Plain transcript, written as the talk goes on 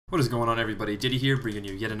What is going on, everybody? Ditty here, bringing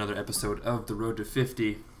you yet another episode of The Road to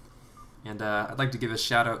 50. And I'd like to give a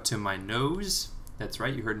shout out to my nose. That's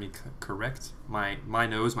right, you heard me correct. My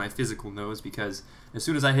nose, my physical nose, because as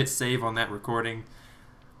soon as I hit save on that recording,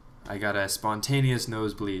 I got a spontaneous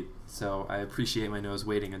nosebleed. So I appreciate my nose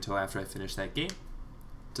waiting until after I finish that game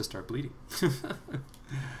to start bleeding.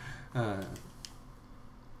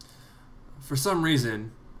 For some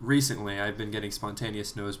reason, recently I've been getting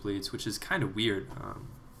spontaneous nosebleeds, which is kind of weird.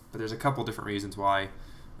 But there's a couple different reasons why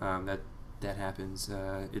that happens.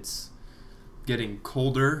 It's getting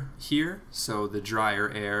colder here, so the drier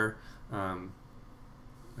air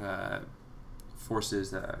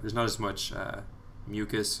forces there's not as much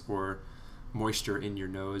mucus or moisture in your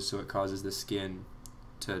nose, so it causes the skin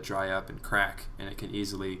to dry up and crack, and it can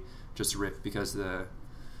easily just rip because the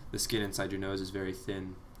skin inside your nose is very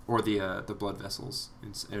thin, or the blood vessels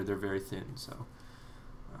they're very thin. So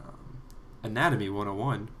Anatomy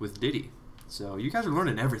 101 with Ditty. So you guys are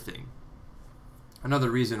learning everything. Another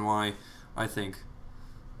reason why I think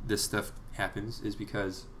this stuff happens is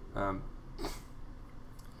because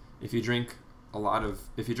if you drink a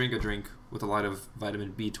drink with a lot of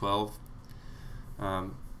vitamin B12,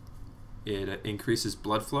 it increases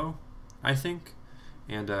blood flow, I think,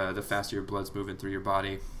 and the faster your blood's moving through your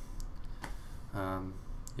body, the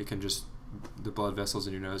blood vessels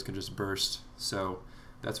in your nose can just burst. So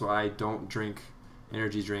that's why I don't drink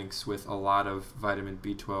energy drinks with a lot of vitamin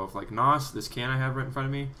B12. Like NOS, this can I have right in front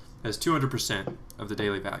of me, has 200% of the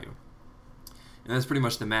daily value. And that's pretty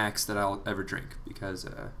much the max that I'll ever drink, because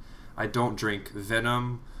I don't drink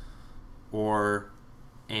Venom or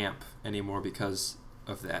Amp anymore because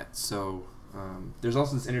of that. So there's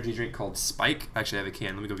also this energy drink called Spike. Actually, I have a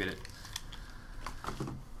can. Let me go get it.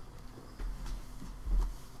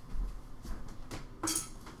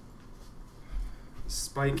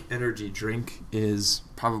 Spike energy drink is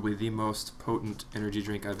probably the most potent energy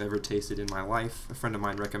drink I've ever tasted in my life. A friend of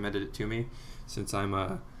mine recommended it to me, since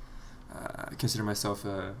I consider myself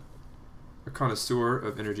a connoisseur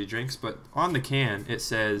of energy drinks. But on the can it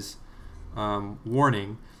says,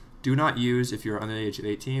 warning, do not use if you're under the age of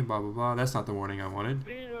 18, blah blah blah. That's not the warning I wanted.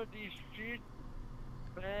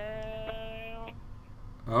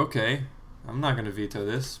 Okay, I'm not going to veto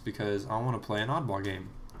this because I want to play an oddball game.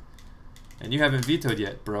 And you haven't vetoed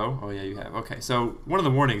yet, bro. Oh yeah, you have. Okay, so one of the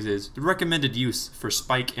warnings is the recommended use for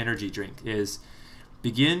Spike energy drink is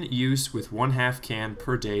begin use with 1/2 can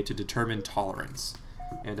per day to determine tolerance.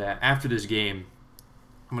 And after this game,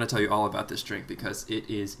 I'm going to tell you all about this drink because it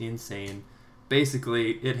is insane.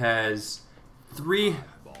 Basically, it has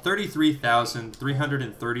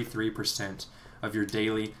 33,333% of your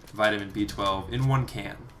daily vitamin B12 in one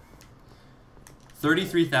can.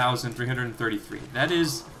 33,333. That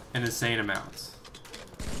is an insane amount.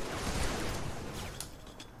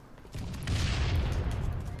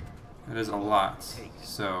 That is a lot.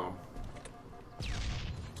 So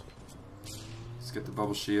let's get the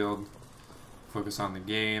bubble shield. Focus on the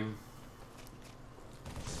game.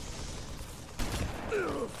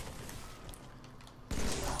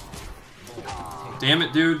 Damn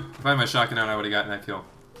it, dude. If I had my shotgun out, I would have gotten that kill.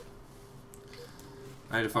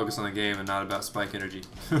 I need to focus on the game and not about Spike energy.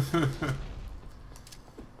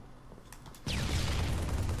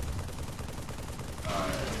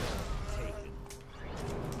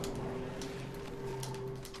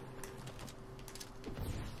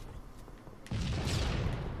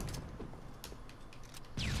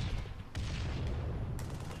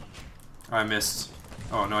 Oh, I missed.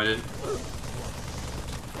 Oh, no, I didn't.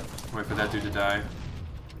 Wait for that dude to die.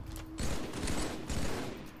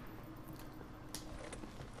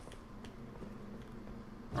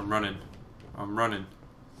 I'm running. I'm running.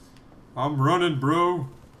 I'm running, bro!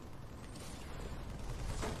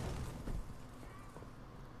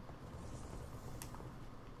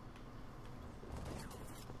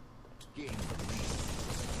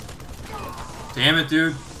 Damn it,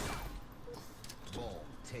 dude.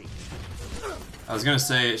 I was gonna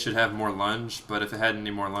say it should have more lunge, but if it had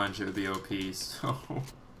any more lunge, it would be OP. So,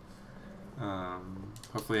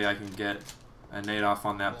 hopefully I can get a nade off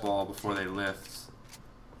on that ball before they lift,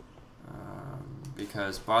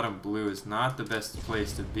 because bottom blue is not the best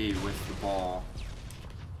place to be with the ball.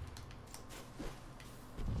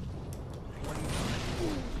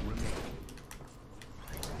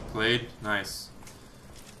 Played, nice.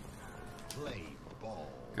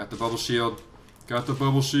 Got the bubble shield. Got the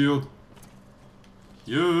bubble shield.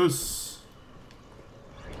 Yes!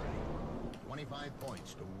 25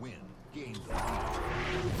 points to win. Game.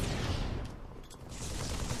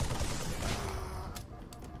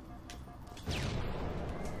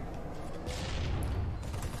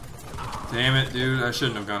 Damn it, dude. I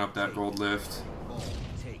shouldn't have gone up that gold lift. Ball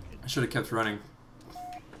taken. I should have kept running.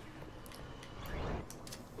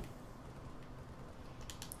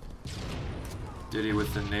 Ditty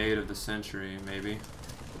with the nade of the century, maybe.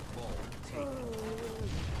 Ball taken.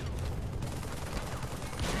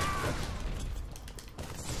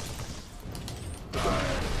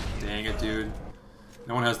 Dang it, dude.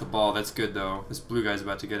 No one has the ball. That's good, though. This blue guy's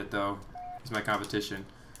about to get it, though. He's my competition.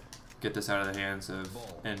 Get this out of the hands of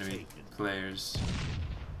enemy players.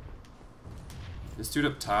 This dude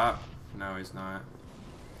up top? No, he's not.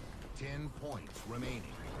 10 points remaining.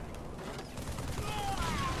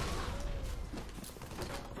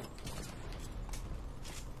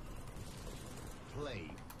 Play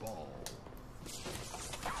ball.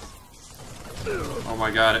 Oh my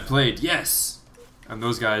god, it played. Yes! And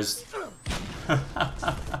those guys...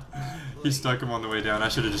 he stuck him on the way down. I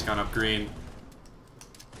should have just gone up green.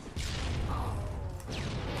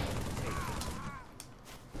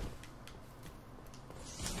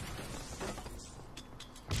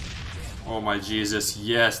 Oh my Jesus.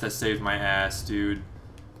 Yes, that saved my ass, dude.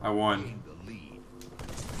 I won. Gain the lead.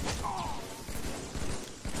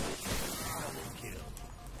 Kill.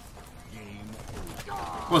 Game over.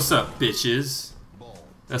 What's up, bitches? Ball.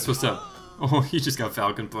 That's what's up. Oh, he just got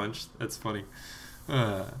Falcon Punched. That's funny.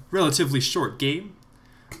 Relatively short game.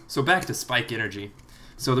 So back to Spike Energy.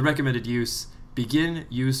 So the recommended use: begin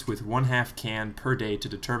use with 1/2 can per day to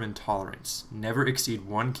determine tolerance. Never exceed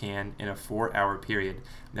 1 can in a 4-hour period.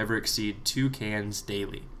 Never exceed 2 cans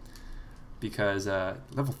daily. Because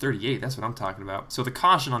level 38, that's what I'm talking about. So the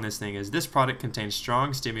caution on this thing is this product contains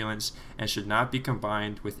strong stimulants and should not be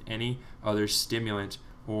combined with any other stimulant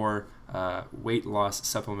or weight loss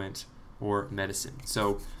supplement or medicine.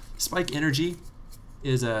 So Spike Energy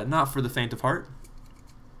is not for the faint of heart.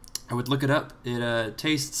 I would look it up. It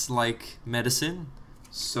tastes like medicine,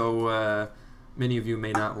 so many of you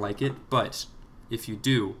may not like it, but if you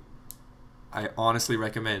do, I honestly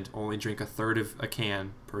recommend only drink 1/3 of a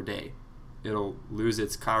can per day. It'll lose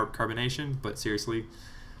its carbonation, but seriously,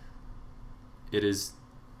 it is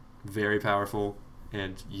very powerful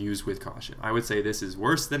and use with caution. I would say this is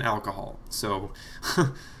worse than alcohol, so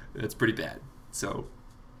that's pretty bad. So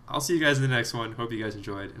I'll see you guys in the next one. Hope you guys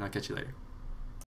enjoyed, and I'll catch you later.